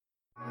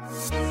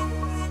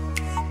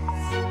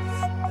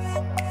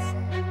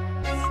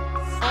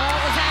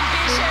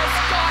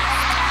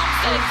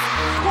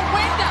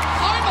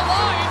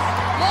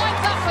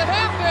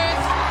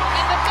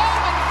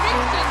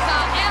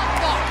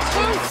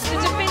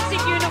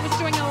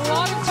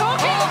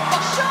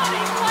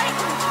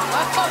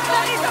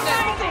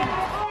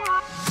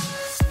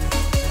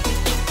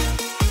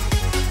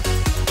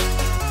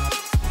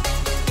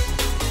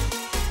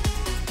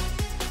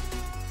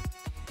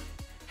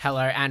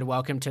Hello and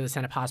welcome to the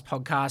Centre Pass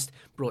podcast,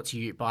 brought to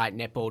you by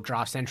Netball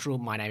Draft Central.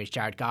 My name is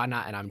Jared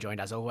Gardner and I'm joined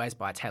as always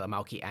by Taylor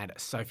Mulkey and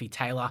Sophie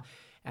Taylor.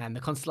 And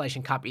the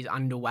Constellation Cup is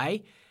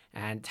underway,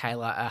 and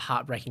Taylor, a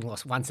heartbreaking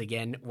loss once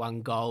again,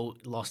 1 goal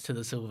lost to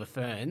the Silver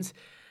Ferns.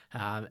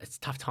 It's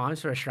tough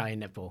times for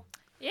Australian netball.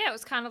 Yeah, it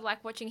was kind of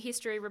like watching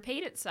history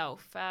repeat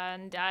itself,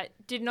 and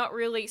did not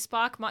really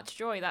spark much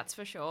joy, that's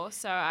for sure.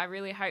 So I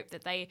really hope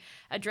that they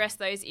address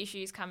those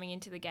issues coming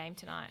into the game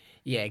tonight.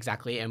 Yeah,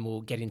 exactly, and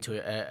we'll get into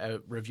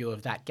a review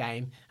of that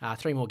game.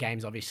 3 more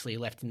games obviously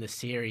left in the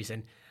series,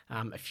 and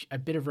a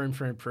bit of room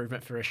for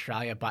improvement for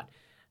Australia, but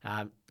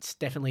it's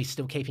definitely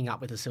still keeping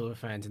up with the Silver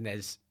Ferns, and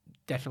there's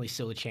definitely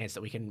still a chance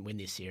that we can win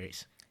this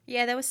series.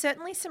 Yeah, there were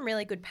certainly some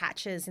really good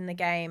patches in the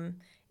game.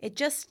 It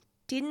just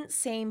didn't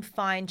seem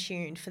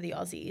fine-tuned for the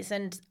Aussies.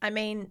 And, I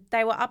mean,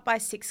 they were up by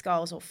 6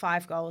 goals or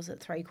 5 goals at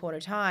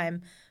three-quarter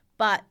time,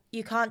 but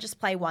you can't just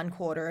play 1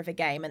 quarter of a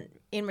game. And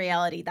in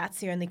reality, that's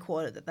the only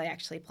quarter that they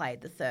actually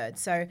played, the third.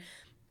 So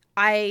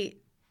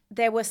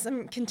there were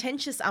some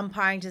contentious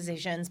umpiring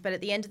decisions, but at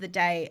the end of the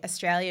day,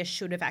 Australia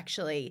should have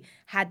actually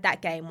had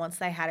that game once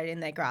they had it in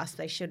their grasp.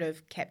 They should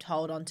have kept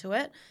hold onto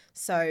it.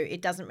 So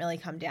it doesn't really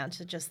come down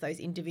to just those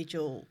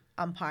individual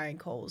umpiring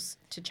calls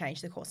to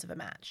change the course of a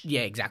match.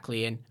 Yeah,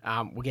 exactly. And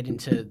we'll get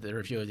into the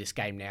review of this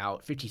game now.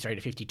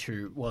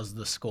 53-52 was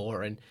the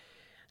score, and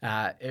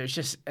it was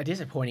just a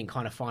disappointing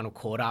kind of final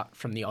quarter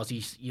from the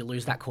Aussies. You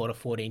lose that quarter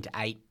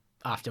 14-8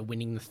 after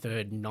winning the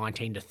third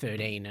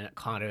 19-13, and it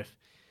kind of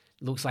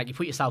looks like you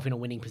put yourself in a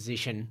winning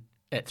position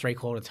at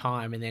three-quarter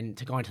time, and then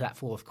to go into that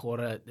fourth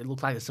quarter, it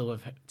looked like the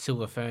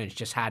Silver Ferns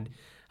just had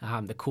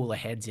the cooler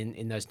heads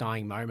in those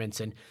dying moments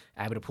and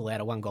able to pull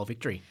out a 1-goal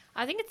victory.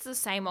 I think it's the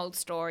same old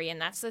story, and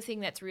that's the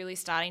thing that's really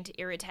starting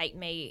to irritate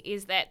me,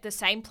 is that the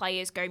same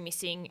players go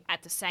missing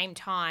at the same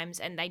times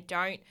and they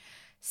don't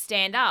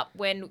stand up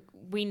when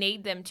we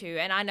need them to.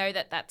 And I know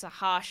that that's a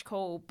harsh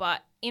call,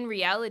 but in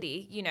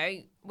reality, you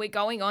know, we're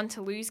going on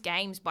to lose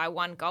games by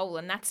 1 goal,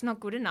 and that's not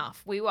good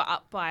enough. We were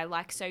up by,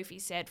 like Sophie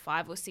said,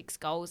 5 or 6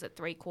 goals at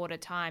three-quarter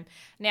time.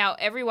 Now,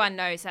 everyone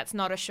knows that's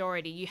not a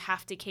surety. You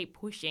have to keep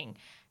pushing.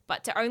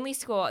 But to only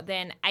score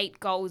then 8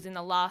 goals in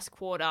the last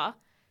quarter,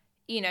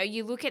 you know,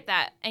 you look at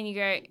that and you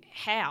go,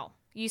 how?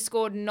 You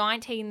scored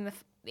 19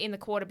 in the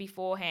quarter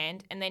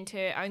beforehand, and then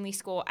to only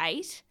score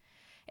 8?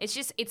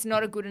 It's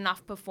not a good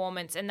enough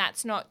performance, and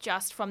that's not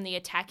just from the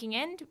attacking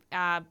end,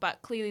 but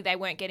clearly they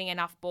weren't getting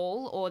enough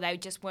ball, or they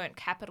just weren't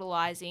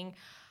capitalising.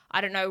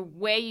 I don't know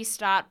where you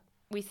start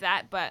with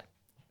that, but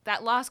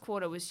that last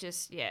quarter was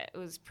just, it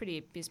was pretty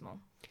abysmal.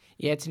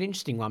 Yeah, it's an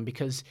interesting one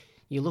because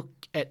you look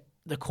at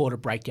the quarter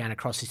breakdown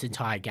across this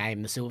entire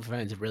game. The Silver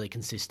Ferns are really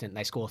consistent.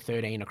 They score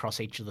 13 across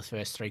each of the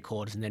first 3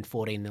 quarters and then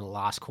 14 in the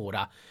last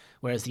quarter,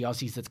 whereas the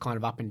Aussies, it's kind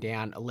of up and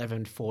down,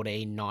 11,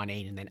 14,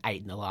 19, and then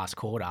 8 in the last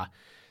quarter.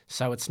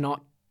 So it's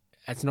not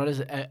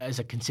as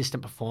a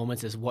consistent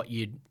performance as what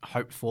you'd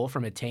hoped for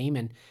from a team.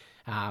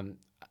 And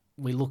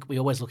we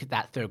always look at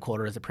that third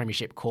quarter as a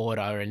premiership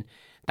quarter, and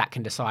that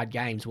can decide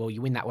games. Well,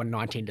 you win that one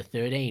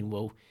 19-13.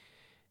 Well,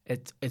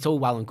 it's all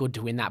well and good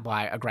to win that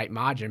by a great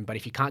margin, but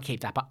if you can't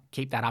keep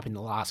that up in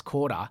the last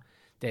quarter,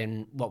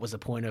 then what was the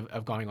point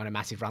of going on a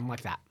massive run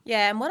like that?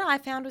 Yeah, and what I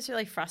found was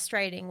really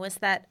frustrating was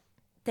that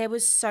there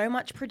was so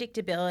much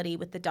predictability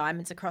with the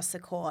diamonds across the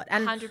court.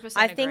 And 100%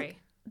 I agree. think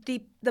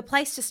the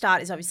place to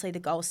start is obviously the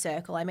goal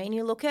circle. I mean,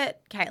 you look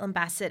at Caitlin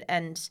Bassett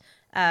and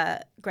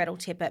Gretel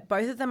Tippett.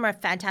 Both of them are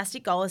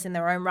fantastic goalers in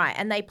their own right,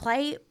 and they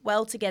play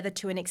well together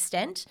to an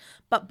extent,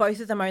 but both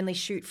of them only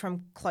shoot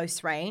from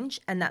close range,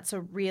 and that's a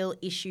real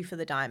issue for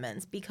the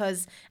Diamonds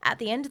because at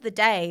the end of the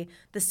day,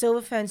 the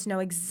Silver Ferns know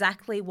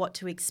exactly what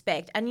to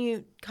expect, and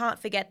you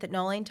can't forget that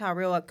Nolene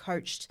Taurua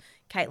coached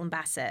Caitlin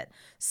Bassett.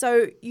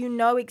 So you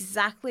know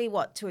exactly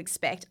what to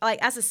expect. Like,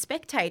 as a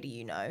spectator,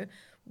 you know,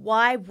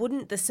 why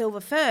wouldn't the Silver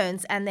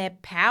Ferns and their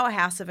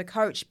powerhouse of a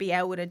coach be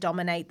able to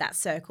dominate that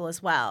circle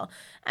as well?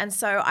 And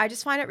so I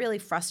just find it really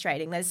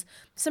frustrating. There's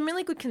some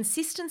really good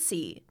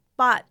consistency,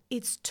 but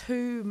it's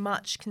too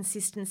much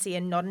consistency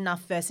and not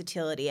enough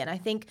versatility. And I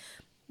think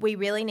we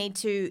really need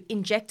to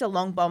inject a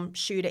long bomb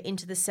shooter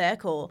into the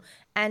circle.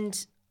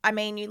 And, I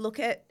mean, you look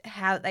at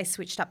how they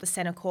switched up the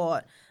centre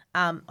court.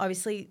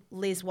 Obviously,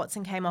 Liz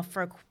Watson came off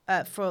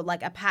for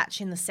like a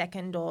patch in the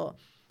second or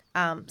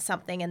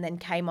something, and then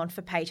came on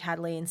for Paige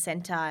Hadley in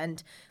centre,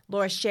 and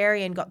Laura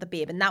Sherian got the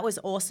bib, and that was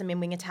awesome in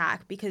wing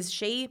attack because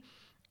she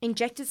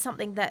injected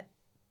something that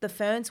the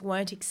Ferns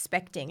weren't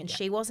expecting, and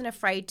she wasn't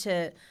afraid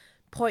to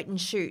point and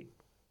shoot.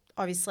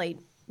 Obviously,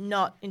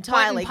 not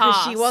entirely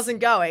because she wasn't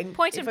going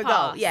point and for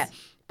pass. goal. Yeah,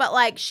 but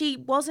like she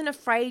wasn't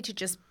afraid to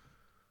just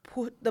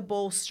put the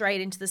ball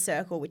straight into the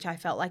circle, which I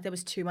felt like there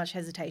was too much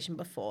hesitation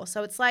before.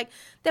 So it's like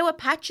there were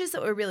patches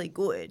that were really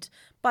good,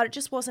 but it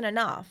just wasn't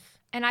enough.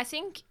 And I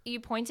think you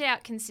pointed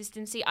out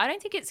consistency. I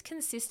don't think it's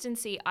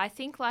consistency. I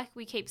think, like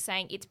we keep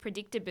saying, it's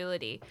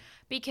predictability.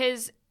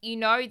 Because you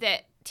know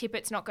that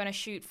Tippett's not going to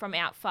shoot from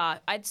out far.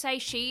 I'd say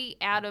she,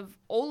 out of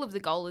all of the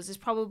goalers, is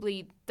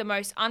probably the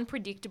most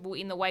unpredictable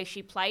in the way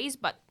she plays,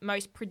 but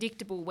most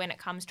predictable when it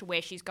comes to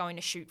where she's going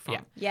to shoot from.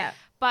 Yeah.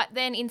 But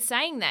then in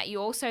saying that,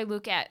 you also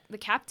look at the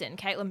captain,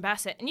 Caitlin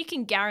Bassett, and you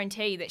can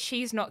guarantee that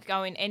she's not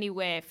going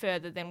anywhere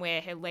further than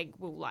where her leg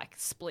will like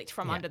split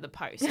from under the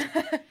post.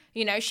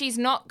 You know, she's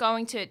not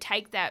going to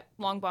take that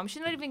long bomb.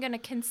 She's not even going to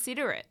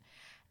consider it.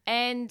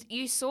 And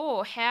you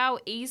saw how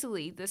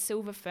easily the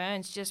Silver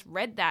Ferns just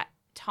read that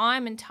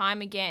time and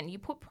time again. You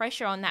put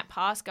pressure on that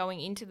pass going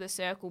into the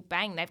circle,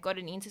 bang, they've got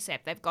an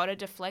intercept, they've got a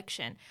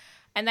deflection.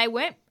 And they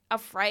weren't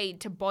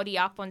afraid to body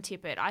up on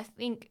Tippett. I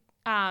think,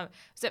 was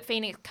it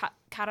Phoenix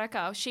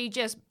Karaka? She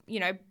just,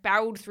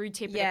 barreled through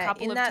Tippett a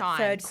couple of times. in that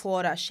third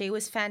quarter, she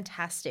was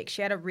fantastic.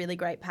 She had a really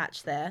great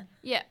patch there.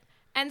 Yeah.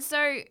 And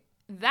so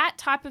that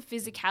type of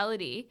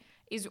physicality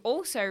is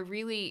also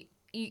really,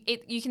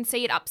 you can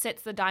see it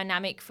upsets the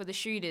dynamic for the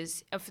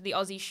shooters, for the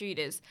Aussie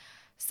shooters.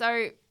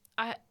 So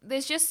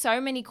there's just so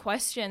many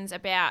questions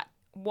about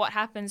what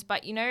happens.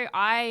 But,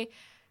 I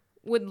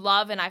would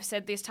love, and I've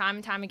said this time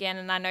and time again,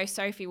 and I know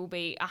Sophie will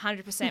be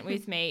 100%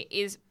 with me,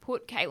 is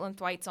put Caitlin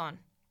Thwaites on.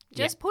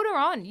 Just put her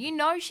on. You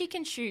know she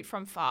can shoot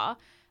from far.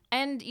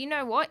 And you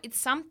know what? It's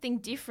something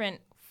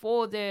different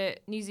for the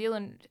New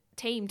Zealand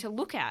team to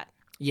look at.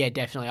 Yeah,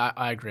 definitely.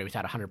 I agree with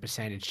that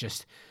 100%. It's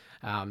just,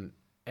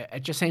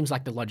 it just seems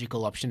like the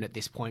logical option at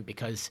this point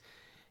because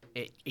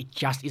it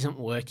just isn't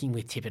working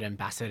with Tippett and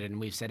Bassett, and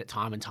we've said it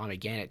time and time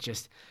again.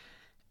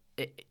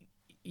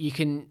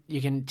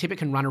 Tippett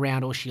can run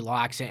around all she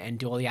likes and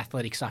do all the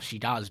athletic stuff she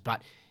does,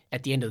 but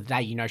at the end of the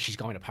day, she's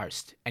going to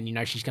post,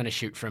 and she's going to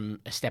shoot from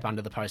a step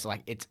under the post.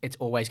 Like it's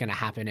always going to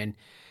happen, and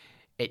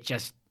it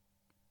just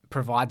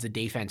provides the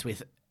defense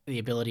with the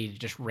ability to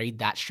just read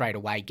that straight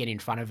away, get in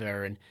front of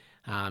her, and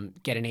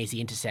get an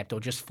easy intercept, or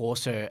just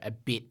force her a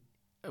bit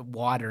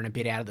wider and a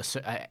bit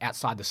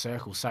outside the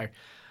circle. So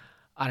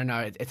I don't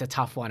know. It's a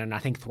tough one, and I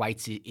think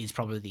Thwaites is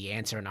probably the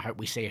answer, and I hope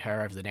we see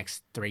her over the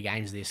next 3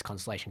 games of this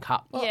Constellation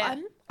Cup. Well,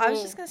 yeah. I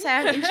was just going to say,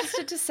 I'm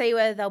interested to see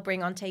whether they'll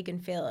bring on Tegan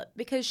Phillip,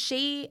 because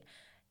she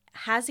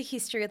has a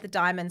history at the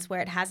Diamonds where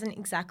it hasn't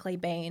exactly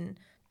been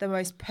the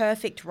most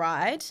perfect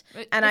ride.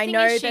 And I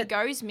know that she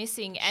goes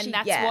missing, and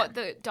that's what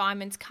the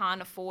Diamonds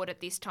can't afford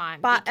at this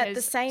time. But at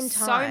the same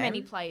time, so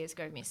many players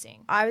go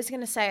missing. I was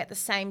going to say, at the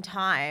same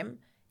time,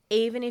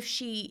 even if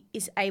she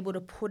is able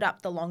to put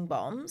up the long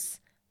bombs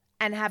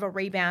and have a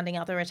rebounding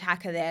other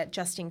attacker there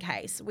just in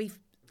case.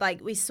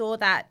 We saw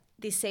that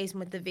this season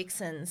with the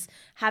Vixens.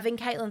 Having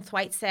Caitlin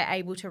Thwaites there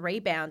able to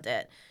rebound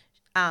it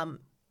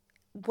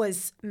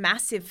was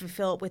massive for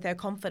Phillip with her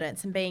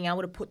confidence and being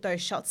able to put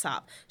those shots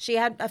up. She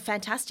had a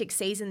fantastic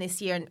season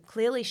this year, and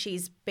clearly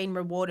she's been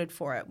rewarded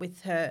for it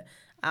with her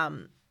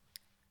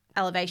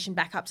elevation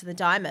back up to the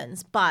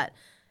Diamonds, but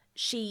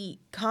she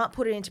can't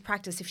put it into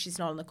practice if she's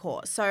not on the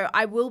court. So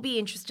I will be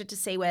interested to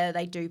see whether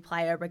they do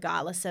play her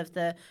regardless of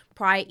the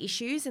prior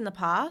issues in the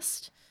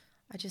past.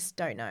 I just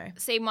don't know.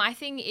 See, my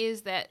thing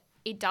is that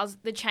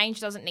the change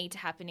doesn't need to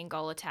happen in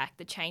goal attack.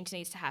 The change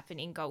needs to happen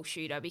in goal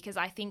shooter, because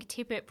I think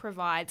Tippett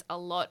provides a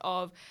lot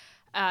of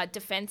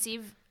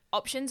defensive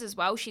options as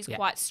well. She's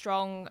quite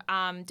strong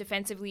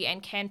defensively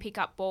and can pick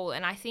up ball.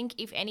 And I think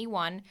if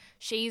anyone,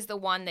 she's the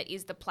one that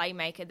is the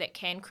playmaker that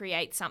can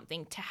create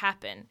something to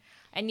happen.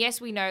 And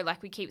yes, we know,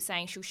 like we keep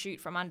saying, she'll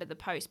shoot from under the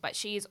post, but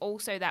she is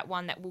also that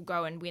one that will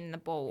go and win the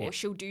ball, or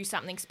she'll do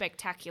something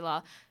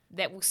spectacular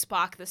that will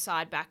spark the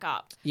side back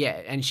up.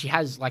 Yeah, and she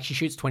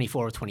shoots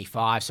 24 or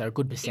 25, so a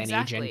good percentage.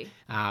 Exactly.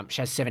 And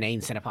she has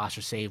 17 centre pass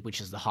received, which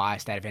is the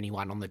highest out of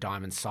anyone on the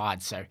Diamond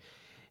side. So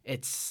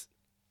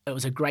it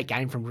was a great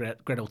game from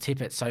Gretel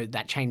Tippett, so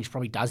that change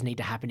probably does need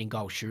to happen in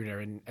goal shooter,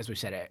 and as we've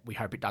said, we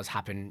hope it does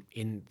happen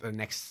in the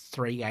next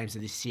 3 games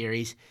of this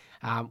series.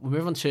 We'll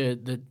move on to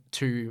the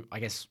 2, I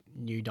guess,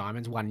 new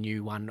Diamonds, one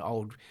new, one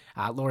old.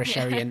 Laura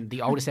Sherian,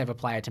 the oldest ever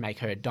player to make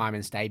her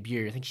Diamonds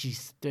debut. I think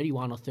she's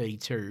 31 or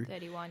 32.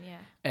 31, yeah.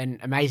 An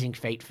amazing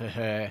feat for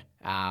her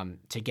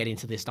to get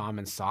into this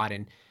Diamonds side,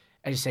 and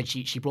as I said,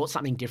 she brought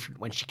something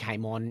different when she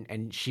came on,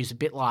 and she's a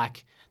bit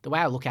like, the way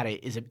I look at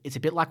it is it's a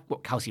bit like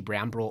what Kelsey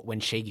Brown brought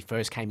when she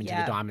first came into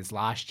the Diamonds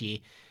last year.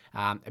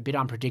 A bit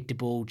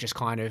unpredictable, just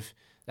kind of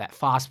that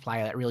fast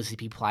player, that really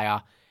zippy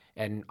player.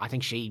 And I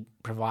think she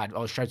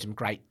showed some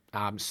great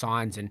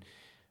signs and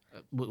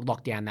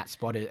locked down that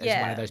spot as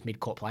one of those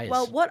mid-court players.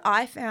 Well, what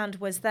I found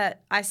was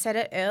that, I said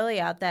it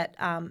earlier, that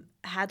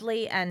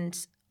Hadley and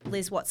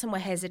Liz Watson were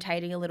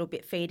hesitating a little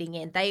bit feeding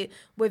in. They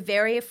were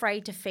very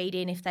afraid to feed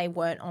in if they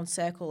weren't on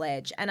circle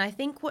edge. And I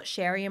think what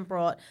Sherian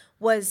brought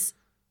was,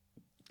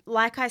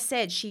 like I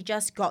said, she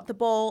just got the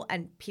ball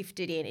and piffed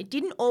it in. It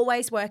didn't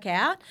always work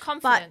out,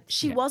 but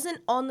she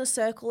wasn't on the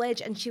circle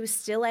edge, and she was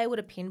still able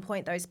to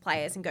pinpoint those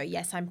players and go,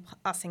 yes, I'm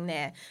passing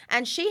there.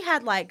 And she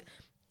had like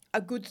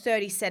a good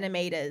 30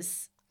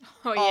 centimetres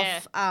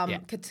off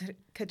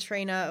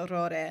Katrina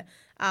Aurore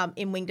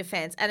in wing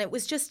defence, and it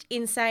was just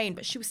insane.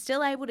 But she was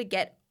still able to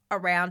get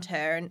around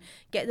her and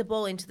get the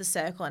ball into the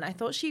circle. And I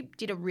thought she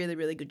did a really,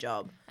 really good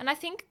job. And I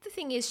think the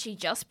thing is she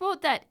just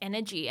brought that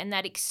energy and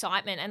that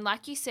excitement. And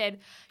like you said,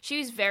 she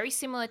was very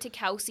similar to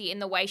Kelsey in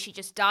the way she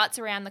just darts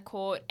around the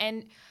court,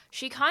 and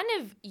she kind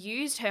of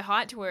used her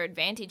height to her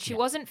advantage. She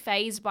wasn't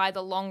fazed by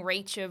the long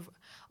reach of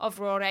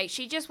Rode.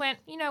 She just went,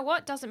 you know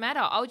what, doesn't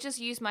matter. I'll just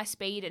use my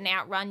speed and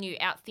outrun you,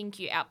 outthink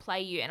you,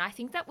 outplay you. And I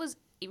think that was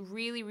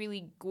really,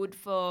 really good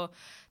for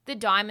the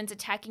Diamonds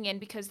attacking end,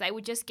 because they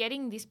were just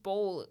getting this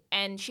ball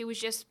and she was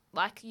just,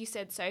 like you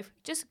said, Soph,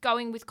 just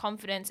going with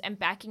confidence and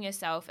backing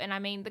herself. And I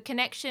mean, the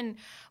connection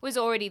was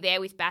already there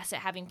with Bassett,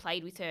 having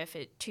played with her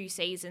for 2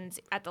 seasons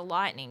at the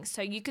Lightning.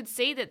 So you could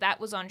see that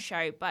was on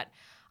show, but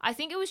I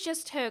think it was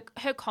just her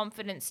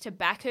confidence to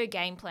back her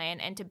game plan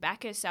and to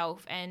back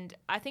herself. And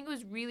I think it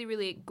was really,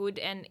 really good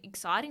and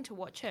exciting to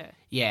watch her.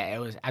 Yeah, it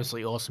was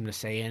absolutely awesome to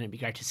see, and it'd be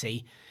great to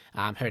see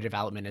her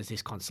development as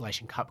this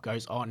Constellation Cup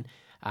goes on.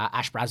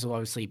 Ash Brazel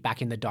obviously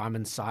back in the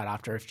Diamonds side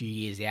after a few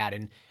years out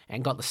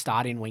and got the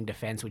start in wing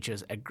defence, which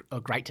was a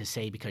great to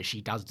see because she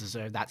does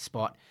deserve that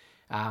spot.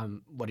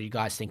 What do you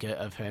guys think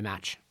of her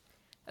match?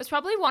 It was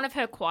probably one of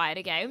her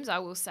quieter games, I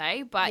will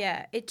say. But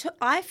yeah,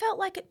 I felt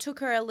like it took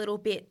her a little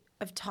bit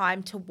of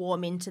time to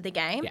warm into the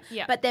game.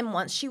 Yeah. But then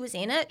once she was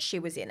in it, she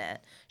was in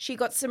it. She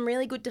got some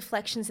really good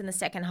deflections in the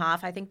second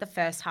half. I think the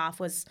first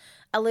half was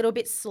a little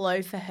bit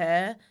slow for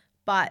her,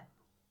 but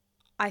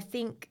I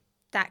think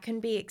that can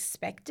be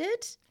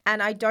expected.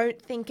 And I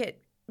don't think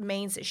it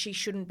means that she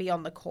shouldn't be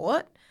on the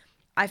court.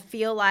 I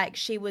feel like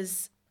she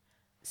was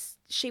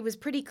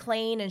pretty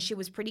clean and she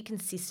was pretty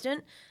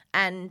consistent.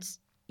 And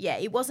yeah,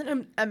 it wasn't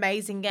an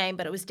amazing game,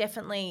 but it was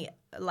definitely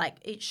like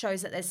it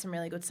shows that there's some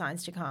really good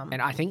signs to come.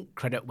 And I think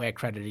credit where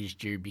credit is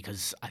due,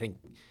 because I think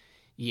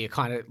you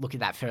kind of look at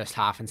that first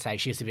half and say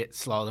she's a bit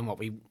slower than what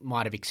we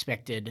might have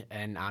expected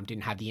and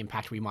didn't have the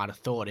impact we might have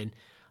thought. And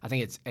I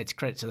think it's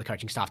credit to the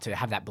coaching staff to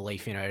have that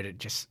belief in her to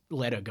just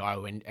let her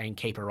go and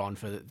keep her on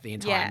for the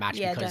entire match.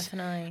 Yeah, because,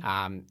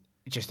 definitely.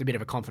 Just a bit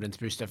of a confidence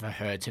booster for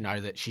her to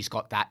know that she's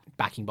got that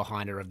backing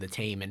behind her of the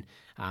team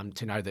and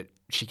to know that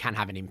she can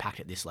have an impact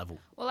at this level.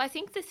 Well, I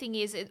think the thing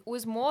is it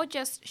was more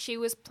just she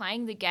was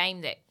playing the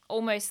game that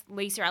almost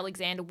Lisa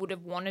Alexander would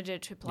have wanted her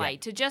to play,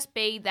 to just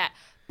be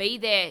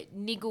there,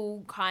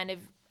 niggle, kind of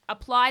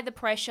apply the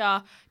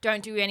pressure,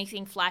 don't do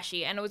anything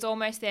flashy. And it was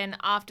almost then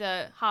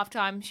after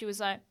halftime she was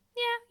like,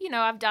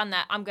 I've done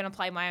that. I'm going to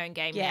play my own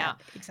game now.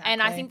 Exactly. And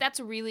I think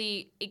that's a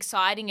really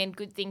exciting and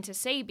good thing to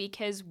see,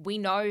 because we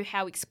know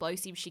how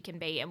explosive she can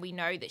be and we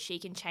know that she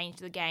can change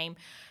the game,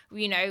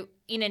 in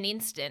an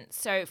instant.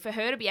 So for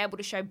her to be able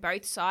to show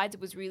both sides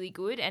was really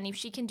good. And if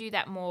she can do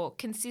that more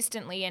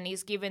consistently and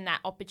is given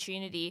that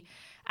opportunity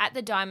at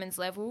the Diamonds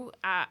level,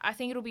 I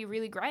think it'll be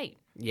really great.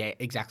 Yeah,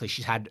 exactly.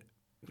 She's had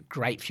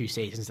great few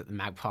seasons at the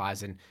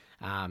Magpies and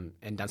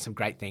done some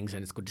great things,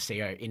 and it's good to see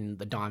her in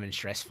the Diamond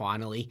dress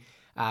finally.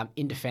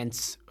 In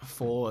defence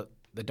for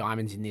the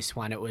Diamonds in this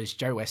one, it was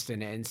Jo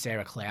Weston and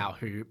Sarah Clow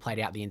who played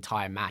out the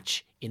entire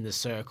match in the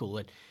circle.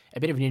 And a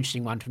bit of an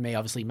interesting one for me,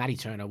 obviously, Maddie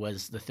Turner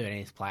was the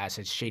 13th player,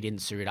 so she didn't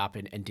suit up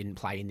and didn't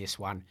play in this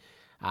one.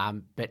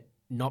 But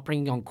not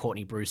bringing on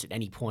Courtney Bruce at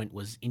any point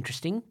was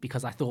interesting,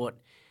 because I thought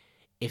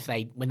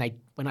when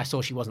I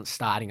saw she wasn't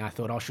starting, I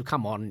thought, she'll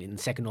come on in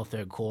the second or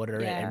third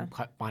quarter and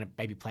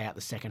maybe play out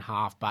the second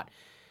half. But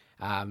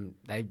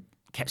they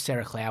kept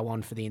Sarah Clow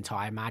on for the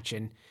entire match,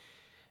 and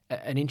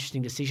an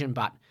interesting decision,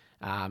 but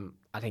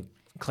I think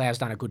Clow's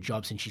done a good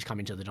job since she's come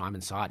into the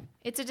Diamond side.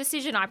 It's a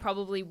decision I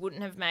probably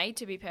wouldn't have made,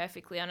 to be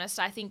perfectly honest.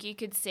 I think you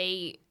could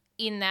see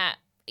in that,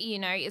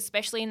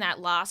 especially in that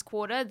last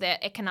quarter,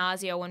 that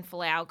Ekanasio and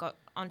Folau got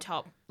on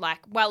top, like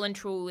well and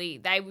truly.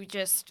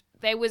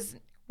 There was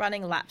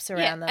running laps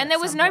around them, and there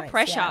was no points,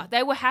 pressure. Yeah.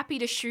 They were happy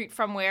to shoot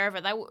from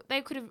wherever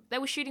they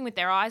were shooting with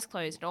their eyes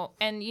closed,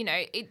 and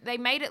they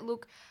made it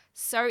look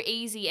so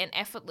easy and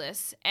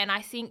effortless. And I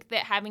think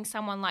that having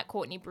someone like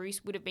Courtney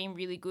Bruce would have been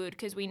really good,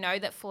 because we know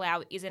that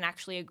Folau isn't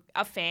actually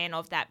a fan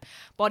of that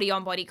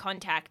body-on-body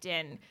contact,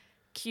 and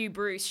Q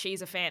Bruce,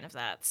 she's a fan of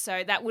that.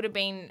 So that would have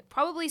been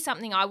probably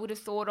something I would have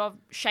thought of,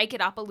 shake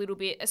it up a little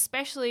bit,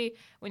 especially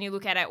when you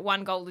look at it,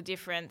 1 goal the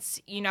difference,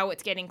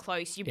 it's getting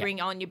close, you bring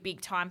on your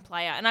big-time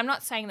player. And I'm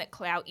not saying that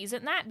Clow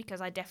isn't that,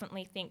 because I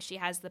definitely think she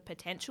has the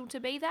potential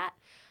to be that.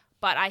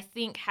 But I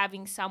think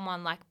having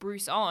someone like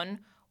Bruce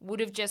on would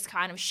have just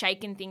kind of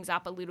shaken things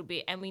up a little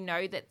bit, and we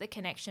know that the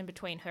connection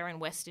between her and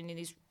Weston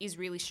is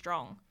really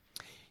strong.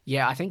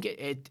 Yeah, I think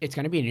it's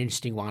going to be an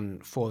interesting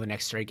one for the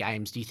next 3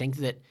 games. Do you think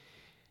that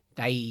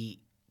they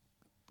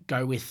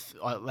go with,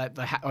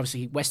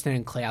 obviously, Weston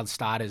and Cloud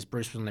starters,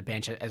 Bruce was on the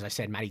bench, as I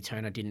said, Maddie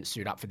Turner didn't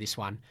suit up for this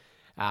one.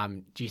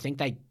 Do you think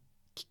they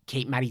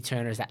keep Maddie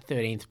Turner as that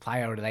 13th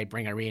player, or do they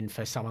bring her in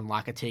for someone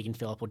like a Tegan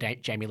Phillip or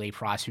Jamie Lee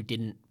Price, who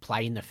didn't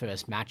play in the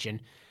first match,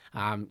 and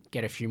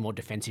get a few more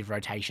defensive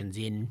rotations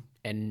in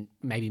and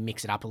maybe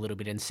mix it up a little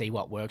bit and see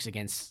what works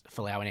against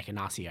Folau and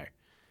Ekanasio?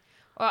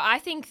 Well, I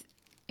think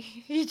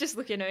you're just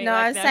looking at me. No,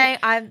 like I'm that.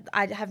 saying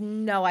I have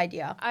no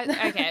idea.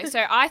 Okay,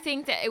 so I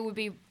think that it would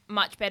be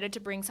much better to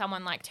bring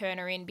someone like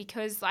Turner in,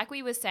 because like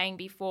we were saying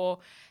before,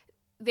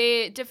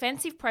 their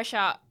defensive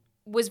pressure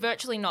was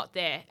virtually not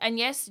there. And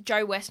yes,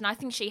 Jo Weston, I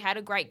think she had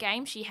a great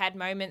game. She had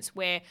moments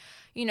where,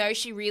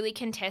 she really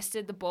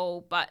contested the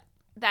ball, but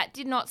that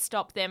did not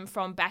stop them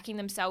from backing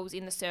themselves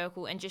in the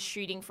circle and just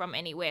shooting from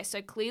anywhere.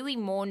 So clearly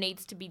more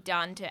needs to be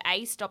done to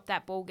A, stop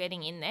that ball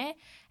getting in there,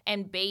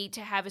 and B,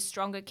 to have a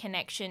stronger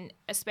connection,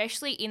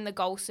 especially in the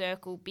goal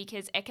circle,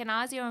 because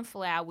Ekenasio and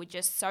Folau were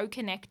just so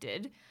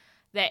connected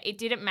that it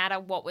didn't matter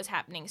what was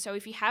happening. So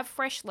if you have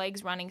fresh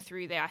legs running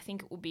through there, I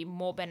think it will be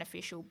more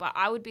beneficial. But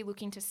I would be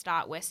looking to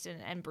start Weston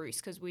and Bruce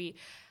because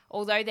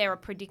although they're a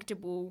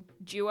predictable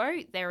duo,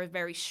 they're a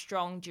very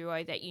strong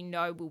duo that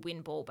will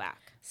win ball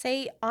back.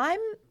 See, I'm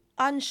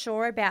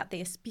unsure about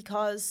this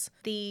because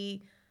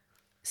the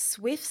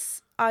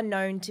Swifts are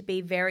known to be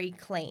very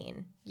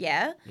clean,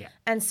 yeah?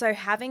 And so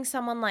having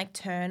someone like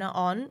Turner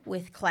on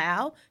with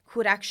Clow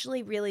could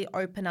actually really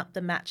open up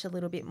the match a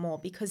little bit more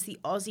because the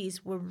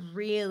Aussies were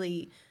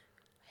really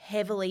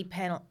heavily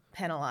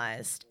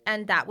penalised,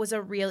 and that was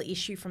a real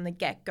issue from the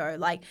get-go.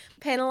 Like,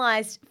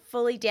 penalised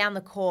fully down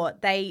the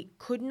court. They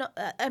could not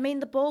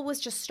the ball was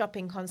just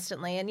stopping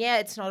constantly, and yeah,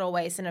 it's not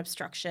always an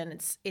obstruction.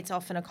 It's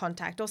often a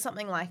contact or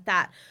something like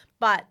that.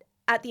 But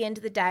at the end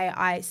of the day,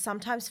 I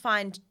sometimes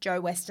find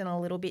Jo Weston a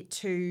little bit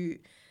too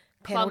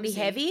penalty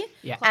heavy.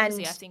 Yeah.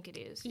 Clumsy, I think it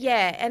is.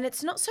 Yeah, and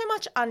it's not so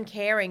much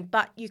uncaring,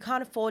 but you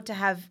can't afford to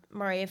have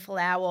Maria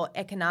Folau or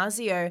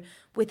Ekenasio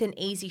with an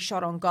easy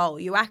shot on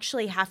goal. You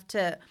actually have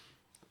to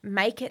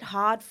make it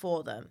hard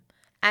for them.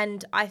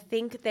 And I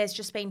think there's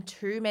just been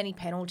too many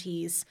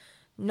penalties,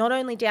 not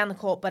only down the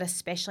court, but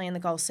especially in the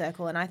goal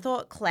circle. And I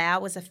thought Clow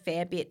was a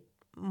fair bit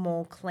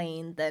more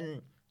clean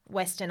than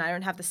Weston. I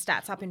don't have the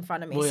stats up in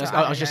front of me. Well, so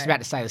I was just about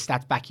to say the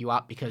stats back you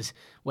up because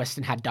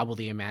Weston had double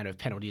the amount of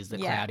penalties that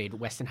Clow did.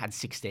 Weston had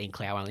 16,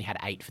 Clow only had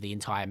 8 for the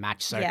entire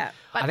match. So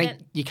I think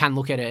you can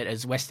look at it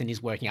as Weston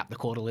is working up the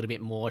court a little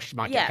bit more. She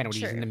might get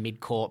penalties in the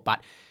mid-court,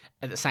 but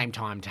at the same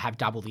time, to have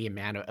double the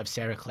amount of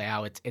Sarah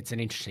Clow, it's an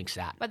interesting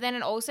stat. But then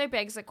it also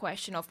begs the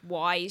question of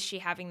why is she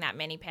having that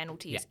many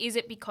penalties? Yeah. Is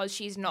it because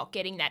she's not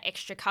getting that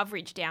extra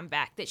coverage down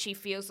back that she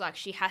feels like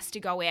she has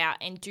to go out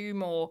and do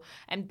more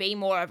and be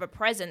more of a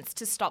presence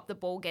to stop the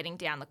ball getting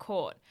down the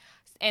court?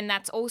 And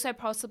that's also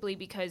possibly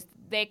because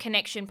their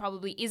connection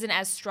probably isn't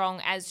as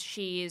strong as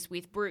she is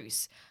with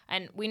Bruce.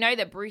 And we know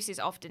that Bruce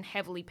is often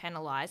heavily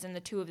penalised and the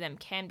two of them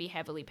can be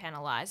heavily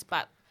penalised,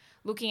 but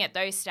looking at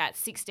those stats,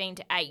 16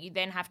 to 8, you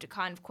then have to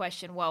kind of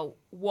question, well,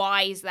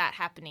 why is that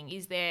happening?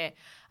 Is there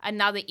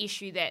another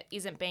issue that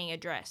isn't being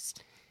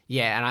addressed?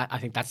 Yeah, and I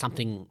think that's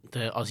something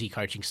the Aussie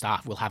coaching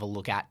staff will have a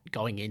look at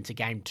going into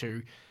Game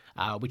 2,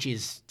 which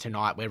is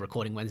tonight. We're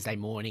recording Wednesday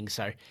morning,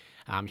 so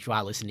if you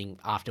are listening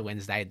after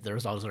Wednesday, the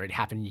results already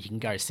happened. You can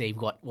go see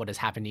what has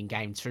happened in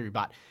Game 2.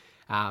 But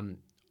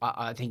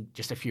I think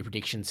just a few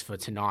predictions for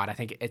tonight. I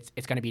think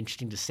it's going to be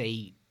interesting to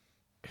see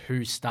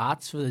who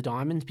starts for the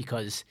Diamonds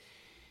because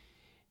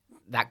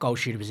that goal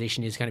shooter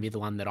position is going to be the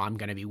one that I'm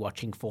going to be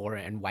watching for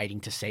and waiting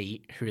to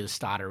see who the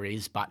starter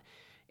is. But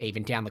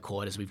even down the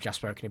court, as we've just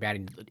spoken about,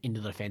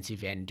 into the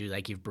defensive end, do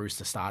they give Bruce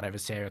the start over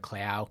Sarah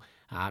Clow?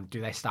 Do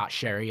they start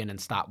Sherian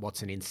and start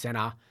Watson in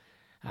centre?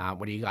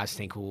 What do you guys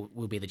think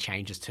will be the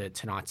changes to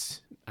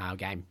tonight's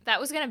game?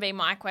 That was going to be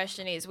my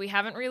question is we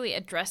haven't really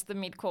addressed the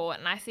mid-court,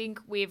 and I think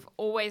we've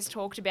always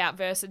talked about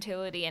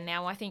versatility, and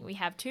now I think we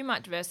have too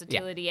much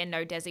versatility and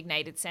no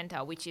designated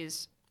centre, which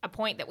is a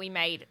point that we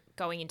made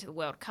going into the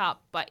World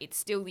Cup, but it's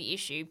still the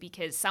issue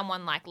because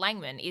someone like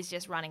Langman is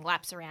just running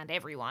laps around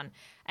everyone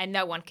and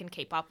no one can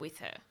keep up with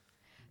her.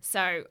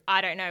 So I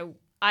don't know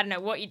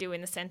what you do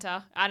in the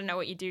centre. I don't know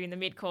what you do in the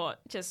mid-court.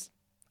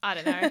 I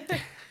don't know.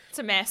 It's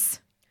a mess.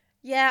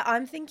 Yeah,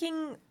 I'm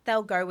thinking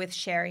they'll go with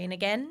Sherian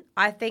again.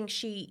 I think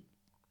she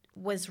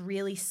was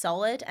really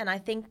solid, and I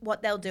think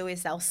what they'll do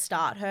is they'll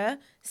start her,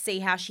 see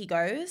how she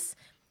goes,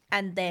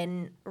 and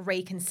then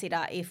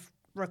reconsider if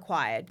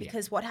required,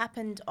 because what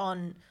happened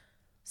on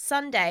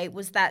Sunday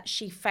was that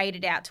she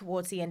faded out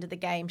towards the end of the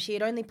game. She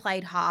had only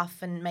played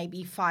half and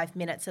maybe 5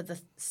 minutes of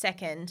the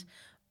second,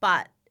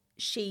 but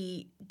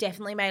she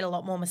definitely made a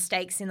lot more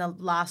mistakes in the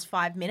last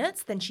 5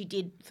 minutes than she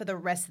did for the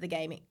rest of the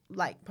game,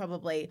 like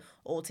probably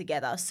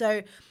altogether.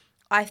 So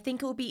I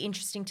think it will be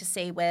interesting to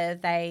see whether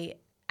they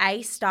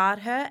A, start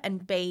her,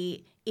 and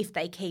B, if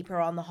they keep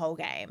her on the whole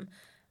game.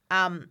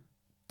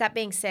 That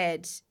being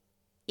said,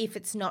 if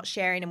it's not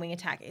Sherian and wing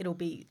attack, it'll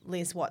be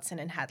Liz Watson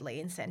and Hadley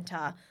in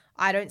centre.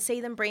 I don't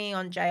see them bringing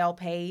on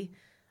JLP.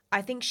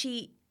 I think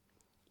she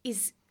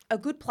is a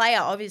good player,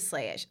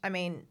 obviously. I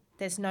mean,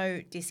 there's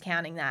no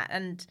discounting that.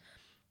 And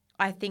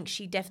I think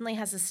she definitely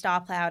has a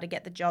star player to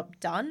get the job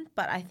done,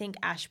 but I think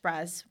Ash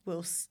Braz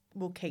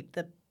will keep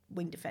the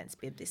wing defence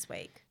bib this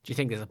week. Do you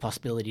think there's a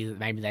possibility that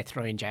maybe they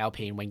throw in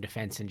JLP in wing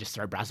defence and just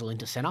throw Brazel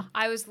into centre?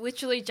 I was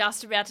literally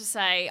just about to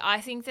say,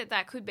 I think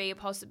that could be a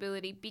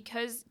possibility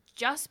because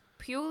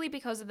purely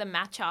because of the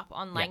matchup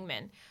on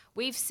Langman.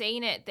 We've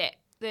seen it that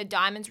the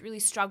Diamonds really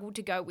struggled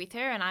to go with her,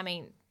 and I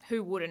mean,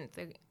 who wouldn't?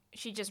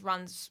 she just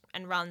runs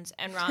and runs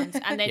and runs,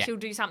 and then Yeah. she'll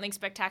do something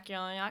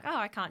spectacular, and you're like, oh,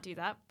 I can't do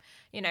that.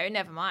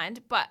 Never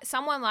mind. But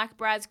someone like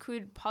Braz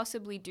could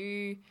possibly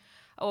do,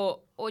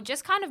 or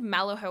just kind of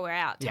mellow her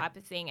out type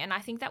of thing. And I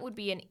think that would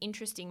be an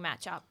interesting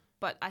matchup,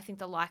 but I think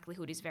the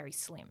likelihood is very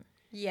slim.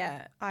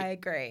 Yeah, I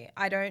agree.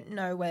 I don't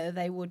know whether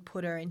they would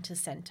put her into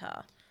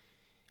centre.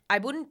 I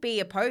wouldn't be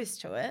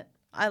opposed to it.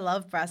 I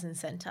love Braz in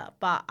centre,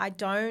 but I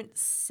don't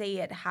see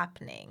it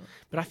happening.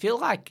 But I feel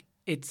like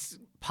it's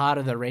part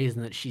of the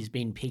reason that she's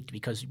been picked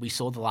because we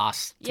saw the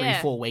last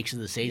 3-4 weeks of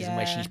the season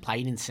where Yeah. she's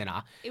played in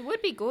centre. It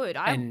would be good.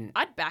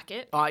 I'd back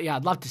it. Yeah,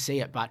 I'd love to see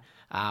it, but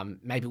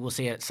maybe we'll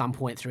see it at some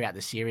point throughout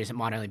the series. It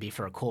might only be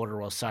for a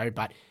quarter or so,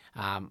 but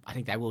I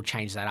think they will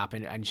change that up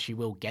and she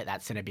will get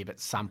that centre bib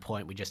at some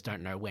point. We just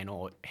don't know when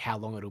or how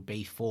long it'll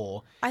be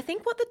for. I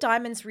think what the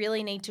Diamonds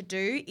really need to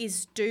do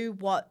is do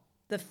what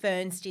the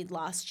Ferns did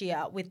last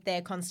year with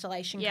their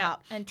Constellation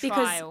Cup. And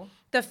because trial.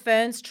 the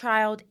Ferns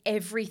trialled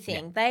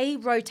everything. Yeah. They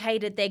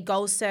rotated their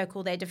goal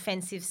circle, their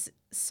defensive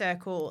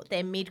circle,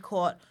 their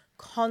mid-court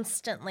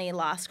constantly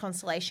last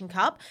Constellation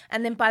Cup.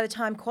 And then by the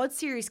time Quad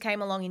Series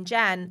came along in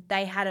Jan,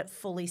 they had it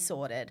fully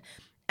sorted.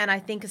 And I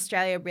think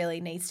Australia really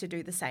needs to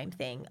do the same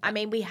thing. I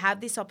mean, we have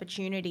this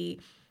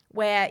opportunity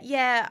where,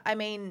 we're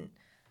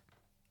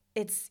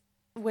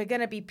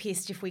going to be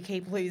pissed if we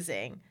keep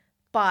losing.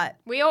 But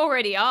we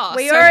already are.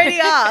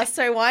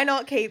 So why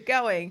not keep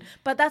going?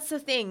 But that's the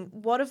thing.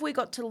 What have we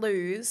got to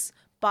lose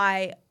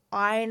by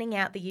ironing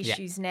out the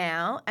issues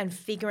now and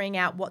figuring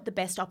out what the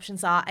best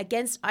options are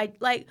against,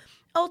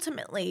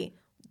 ultimately,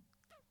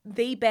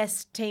 the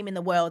best team in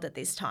the world at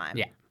this time.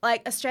 Yeah.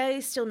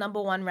 Australia's still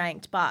number 1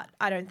 ranked, but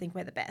I don't think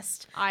we're the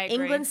best. I agree.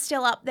 England's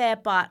still up there,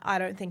 but I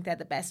don't think they're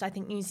the best. I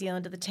think New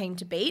Zealand are the team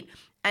to beat.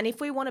 And if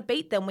we want to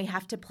beat them, we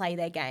have to play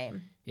their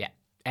game. Yeah.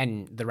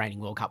 And the reigning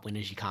World Cup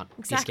winners, you can't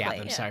discount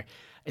them. Yeah. So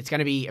it's going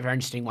to be a very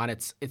interesting one.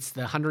 It's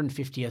the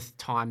 150th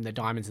time the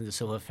Diamonds and the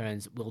Silver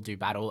Ferns will do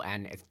battle,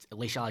 and it's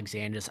Alicia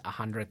Alexander's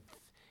 100th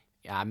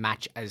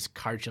match as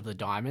coach of the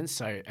Diamonds.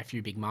 So a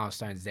few big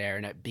milestones there,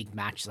 and a big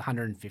match, the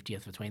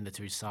 150th between the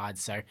two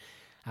sides. So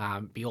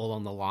be all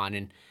on the line,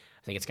 and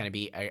I think it's going to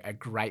be a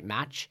great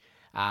match.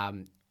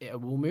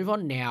 We'll move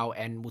on now,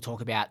 and we'll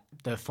talk about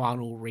the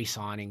final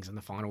re-signings and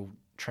the final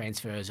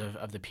transfers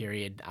of the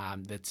period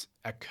that's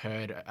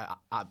occurred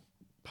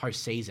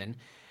post-season,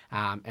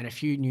 and a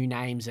few new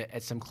names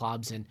at some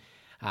clubs and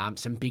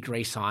some big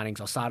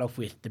re-signings. I'll start off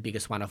with the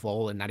biggest one of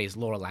all, and that is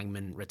Laura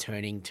Langman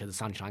returning to the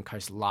Sunshine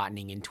Coast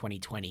Lightning in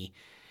 2020.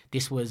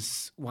 This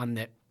was one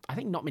that I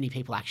think not many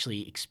people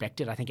actually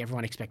expected. I think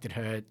everyone expected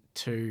her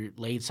to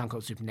lead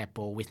Suncorp Super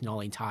Netball with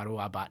Nolene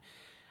Tarua, but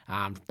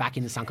back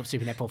in the Suncorp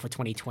Super Netball for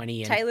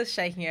 2020. And Taylor's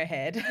shaking her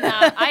head.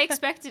 I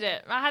expected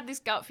it. I had this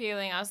gut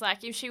feeling. I was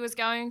like, if she was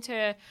going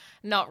to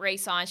not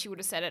re-sign, she would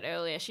have said it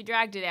earlier. She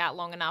dragged it out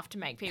long enough to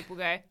make people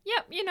go,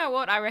 yep, you know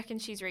what? I reckon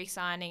she's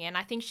re-signing. And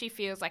I think she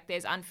feels like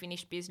there's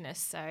unfinished business.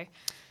 So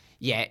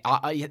yeah,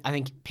 I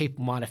think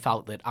people might have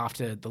felt that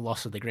after the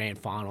loss of the grand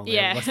final,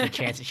 there was the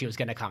chance that she was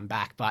going to come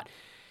back. But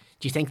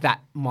do you think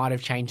that might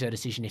have changed her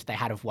decision if they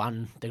had have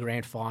won the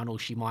grand final?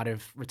 She might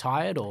have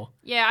retired, or?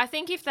 Yeah, I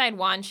think if they'd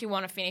won, she'd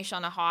want to finish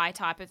on a high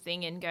type of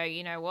thing and go,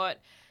 you know what,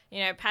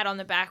 pat on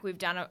the back, we've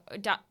done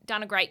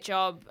a great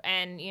job,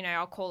 and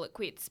I'll call it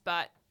quits.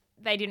 But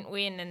they didn't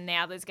win, and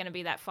now there's going to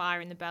be that fire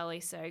in the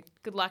belly. So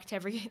good luck to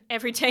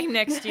every team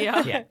next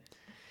year. Yeah.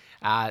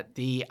 A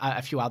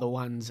few other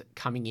ones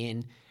coming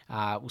in.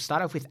 We'll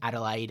start off with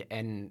Adelaide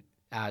and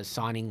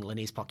signing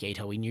Lenise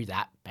Pocketa. We knew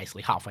that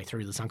basically halfway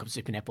through the Suncorp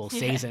Super Netball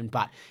season,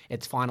 but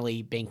it's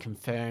finally been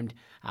confirmed.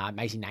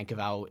 Maisie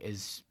Nankervel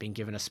has been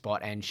given a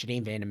spot, and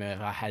Shadeen van der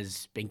Merwe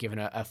has been given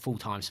a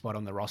full-time spot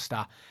on the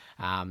roster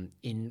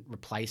in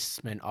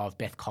replacement of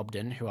Beth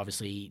Cobden, who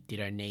obviously did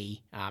her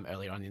knee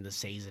earlier on in the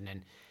season,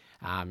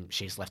 and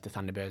she's left the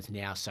Thunderbirds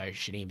now, so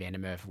Shadeen van der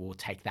Merwe will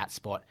take that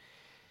spot.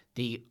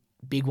 The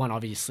big one,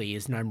 obviously,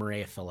 is no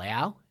Maria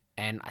Folau.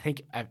 And I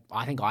think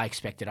I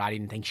expected. I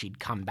didn't think she'd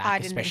come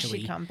back, especially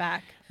think she'd come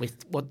back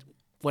with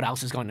what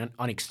else has gone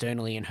on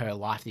externally in her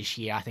life this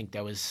year. I think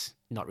there was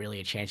not really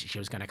a chance that she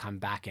was going to come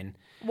back. And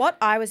what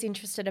I was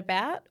interested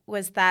about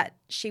was that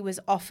she was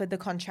offered the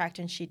contract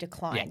and she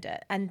declined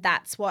it, and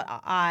that's what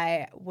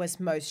I was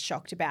most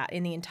shocked about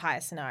in the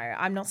entire scenario.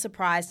 I'm not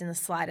surprised in the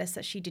slightest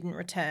that she didn't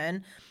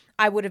return.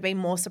 I would have been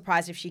more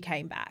surprised if she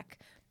came back,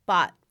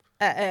 but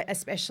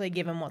especially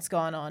given what's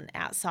gone on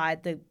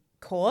outside the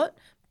court.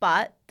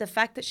 But the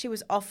fact that she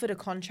was offered a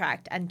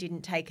contract and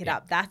didn't take it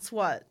up, that's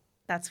what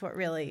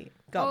really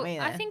got me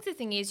there. I think the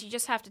thing is you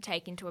just have to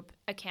take into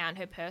account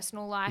her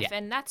personal life,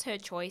 and that's her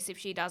choice. If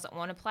she doesn't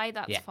want to play,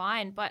 that's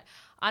fine. But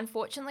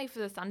unfortunately for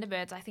the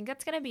Thunderbirds, I think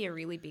that's going to be a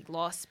really big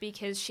loss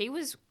because she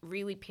was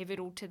really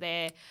pivotal to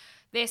their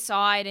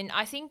side, and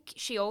I think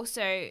she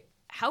also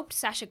helped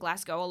Sasha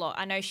Glasgow a lot.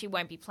 I know she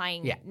won't be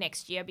playing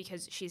next year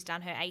because she's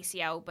done her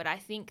ACL, but I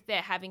think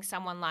that having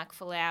someone like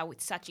Folau with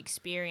such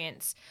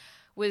experience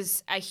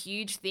was a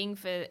huge thing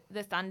for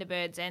the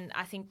Thunderbirds, and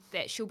I think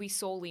that she'll be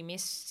sorely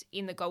missed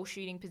in the goal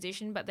shooting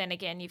position. But then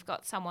again, you've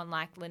got someone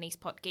like Lenise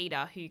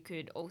Potgieter who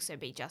could also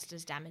be just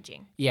as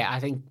damaging. Yeah, I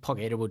think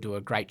Potgieter will do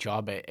a great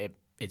job.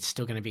 It's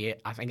still going to be,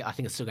 I think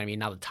it's still going to be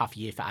another tough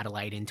year for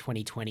Adelaide in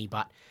 2020,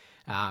 but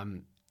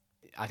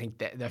I think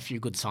there are a few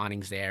good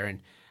signings there,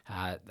 and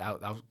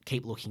they'll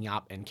keep looking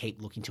up and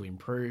keep looking to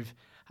improve.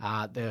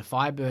 The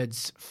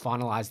Firebirds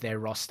finalised their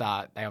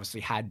roster. They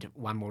obviously had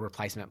one more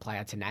replacement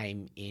player to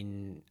name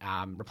in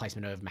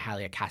replacement of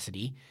Mahalia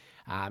Cassidy,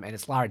 and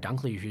it's Lara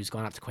Dunkley who's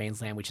gone up to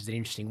Queensland, which is an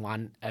interesting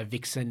one. A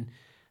Vixen,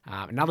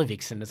 another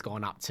Vixen has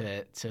gone up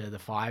to the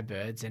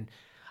Firebirds, and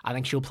I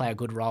think she'll play a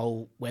good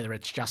role, whether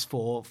it's just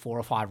for 4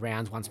 or 5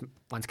 rounds once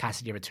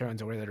Cassidy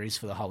returns, or whether it is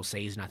for the whole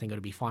season. I think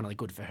it'll be finally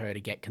good for her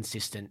to get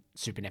consistent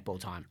Super Netball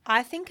time.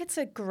 I think it's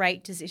a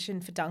great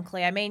decision for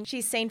Dunkley. I mean,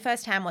 she's seen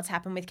firsthand what's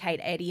happened with Kate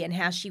Eddy and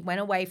how she went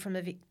away from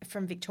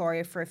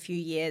Victoria for a few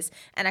years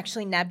and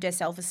actually nabbed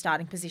herself a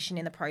starting position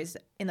in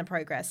the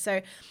progress.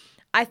 So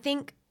I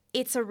think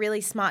it's a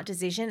really smart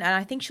decision, and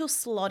I think she'll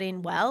slot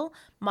in well.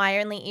 My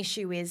only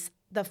issue is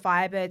the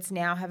Firebirds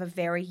now have a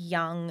very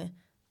young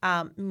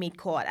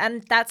mid-court.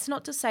 And that's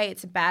not to say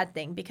it's a bad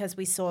thing, because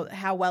we saw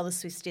how well the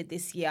Swifts did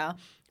this year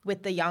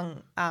with the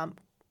young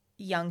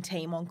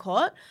team on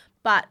court.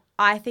 But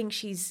I think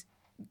she's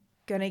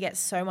going to get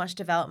so much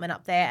development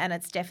up there, and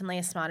it's definitely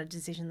a smarter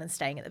decision than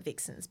staying at the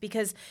Vixens,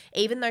 because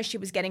even though she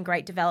was getting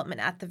great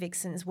development at the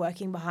Vixens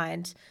working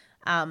behind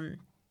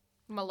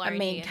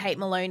Kate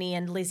Maloney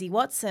and Lizzie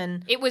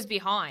Watson. It was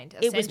behind,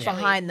 It was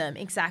behind them,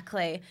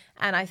 exactly.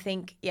 And I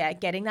think,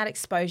 getting that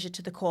exposure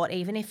to the court,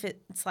 even if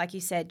it's, like you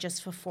said,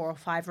 just for 4 or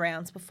 5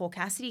 rounds before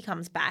Cassidy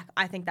comes back,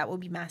 I think that will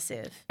be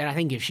massive. And I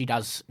think if she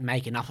does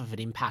make enough of an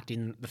impact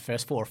in the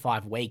first 4 or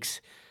 5 weeks,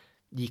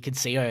 you could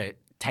see her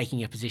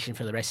taking a position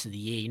for the rest of the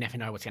year. You never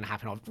know what's going to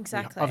happen.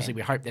 Exactly. Obviously,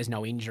 we hope there's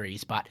no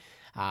injuries, but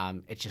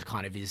it just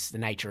kind of is the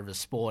nature of the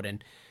sport.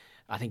 And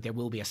I think there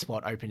will be a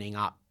spot opening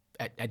up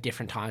at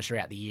different times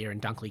throughout the year,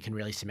 and Dunkley can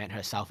really cement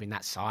herself in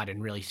that side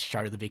and really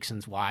show the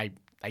Vixens why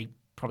they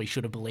probably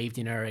should have believed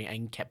in her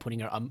and kept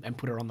putting her and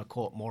put her on the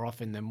court more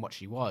often than what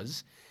she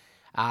was.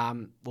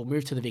 We'll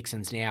move to the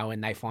Vixens now,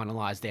 and they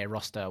finalised their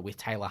roster with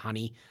Taylor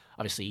Honey.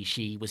 Obviously,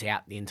 she was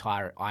out the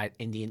entirety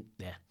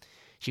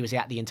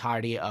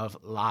of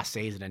last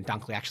season, and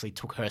Dunkley actually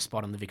took her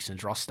spot on the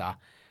Vixens roster.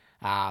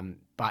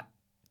 But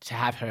to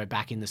have her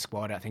back in the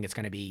squad, I think it's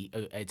going to be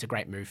it's a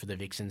great move for the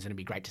Vixens, and it'd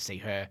be great to see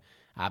her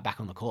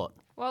back on the court.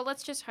 Well,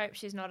 let's just hope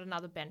she's not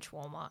another bench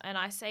warmer. And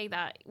I say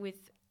that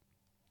with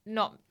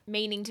not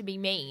meaning to be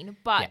mean,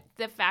 but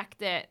the fact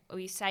that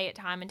we say it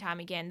time and time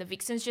again, the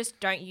Vixens just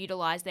don't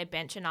utilise their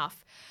bench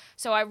enough.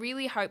 So I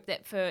really hope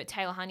that for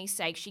Taylor Honey's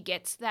sake, she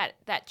gets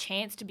that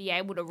chance to be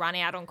able to run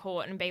out on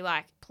court and be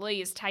like,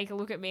 please take a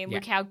look at me and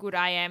look how good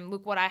I am,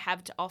 look what I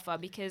have to offer,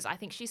 because I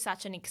think she's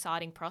such an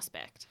exciting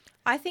prospect.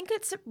 I think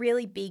it's a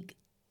really big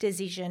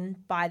decision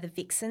by the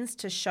Vixens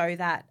to show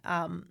that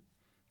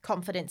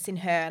confidence in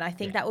her, and I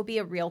think that will be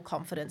a real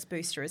confidence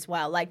booster as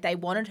well. Like, they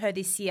wanted her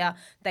this year,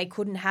 they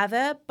couldn't have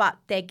her, but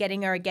they're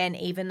getting her again,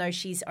 even though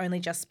she's only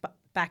just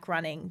back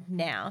running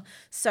now.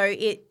 So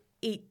it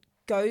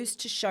goes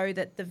to show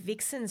that the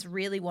Vixens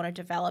really want to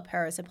develop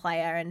her as a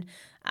player, and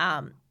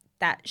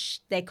that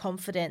they're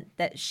confident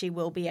that she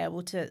will be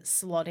able to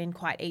slot in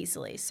quite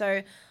easily.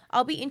 So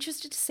I'll be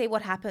interested to see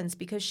what happens,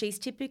 because she's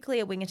typically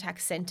a wing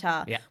attack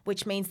centre,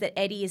 which means that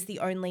Eddy is the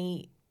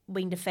only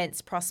wing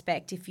defence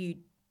prospect if you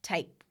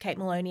take Kate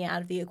Maloney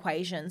out of the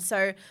equation.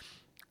 So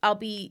I'll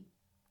be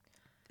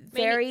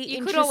very interested.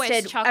 You could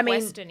always chuck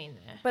Weston in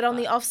there. But on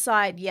the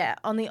offside,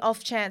 on the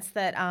off chance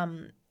that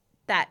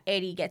that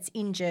Eddy gets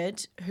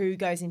injured, who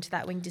goes into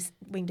that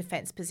wing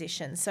defence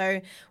position.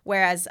 So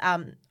whereas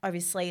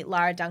obviously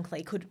Lara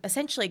Dunkley could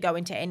essentially go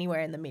into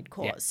anywhere in the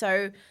midcourt.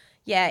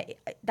 Yeah.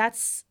 So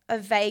that's a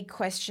vague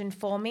question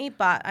for me,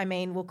 but I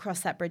mean, we'll cross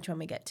that bridge when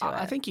we get to it.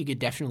 I think you could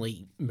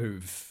definitely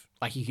move.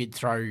 Like, you could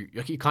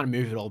you kind of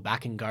move it all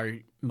back and go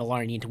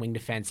Maloney into wing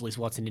defence, Liz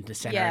Watson into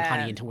centre, and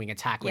Honey into wing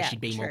attack, where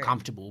she'd be more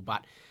comfortable.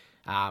 But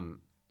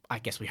I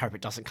guess we hope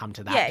it doesn't come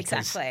to that. Yeah,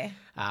 because, exactly.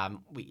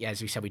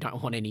 As we said, we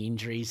don't want any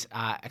injuries.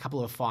 A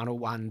couple of final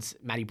ones.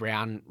 Maddie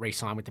Brown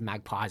re-signed with the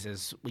Magpies,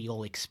 as we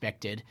all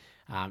expected.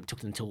 It took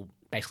them until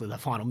basically the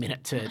final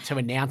minute to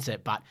announce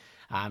it, but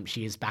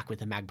she is back with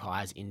the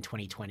Magpies in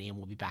 2020 and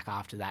will be back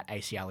after that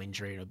ACL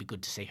injury, and it'll be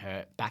good to see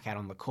her back out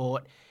on the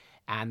court.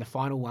 And the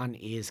final one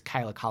is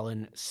Kayla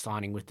Cullen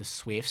signing with the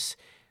Swifts.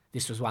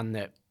 This was one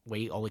that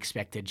we all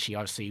expected. She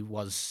obviously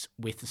was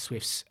with the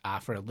Swifts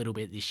for a little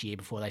bit this year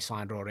before they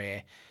signed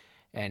Rorer,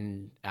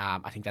 and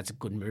I think that's a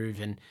good move,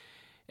 and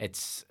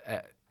it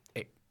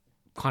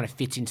kind of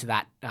fits into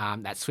that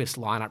Swifts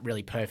lineup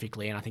really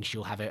perfectly, and I think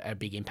she'll have a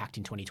big impact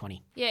in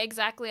 2020. Yeah,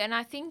 exactly, and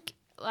I think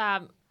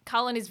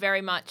Cullen is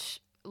very much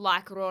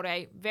like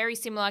Rorer, very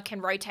similar, can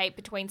rotate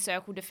between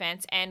circle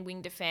defence and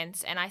wing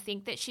defence, and I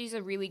think that she's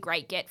a really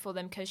great get for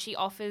them because she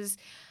offers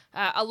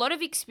a lot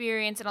of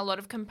experience and a lot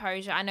of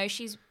composure. I know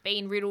she's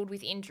been riddled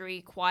with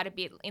injury quite a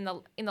bit in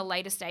the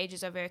later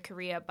stages of her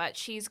career, but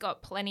she's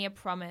got plenty of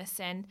promise,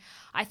 and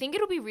I think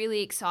it'll be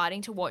really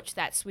exciting to watch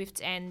that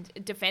Swifts end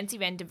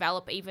defensive end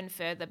develop even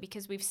further,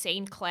 because we've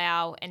seen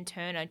Clow and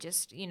Turner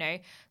just,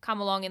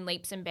 come along in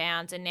leaps and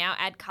bounds, and now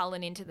add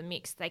Cullen into the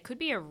mix. They could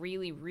be a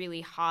really,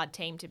 really hard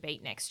team to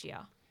beat next year.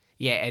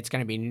 Yeah, it's going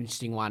to be an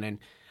interesting one, and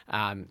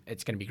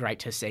it's going to be great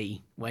to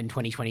see when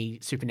 2020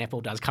 Super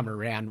Netball does come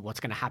around, what's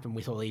going to happen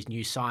with all these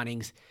new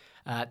signings.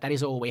 That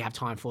is all we have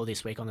time for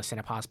this week on the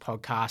Centre Pass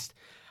podcast.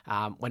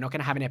 We're not going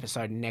to have an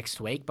episode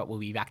next week, but we'll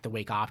be back the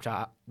week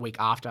after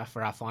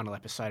for our final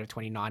episode of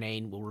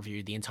 2019. We'll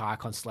review the entire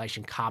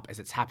Constellation Cup as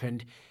it's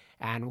happened,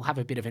 and we'll have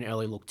a bit of an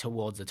early look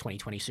towards the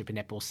 2020 Super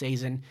Netball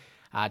season.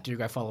 Do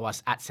go follow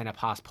us at Centre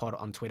Pass Pod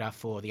on Twitter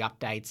for the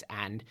updates,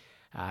 and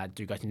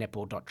do go to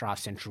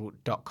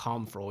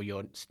netball.draftcentral.com for all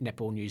your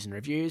netball news and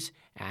reviews,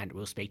 and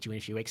we'll speak to you in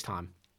a few weeks' time.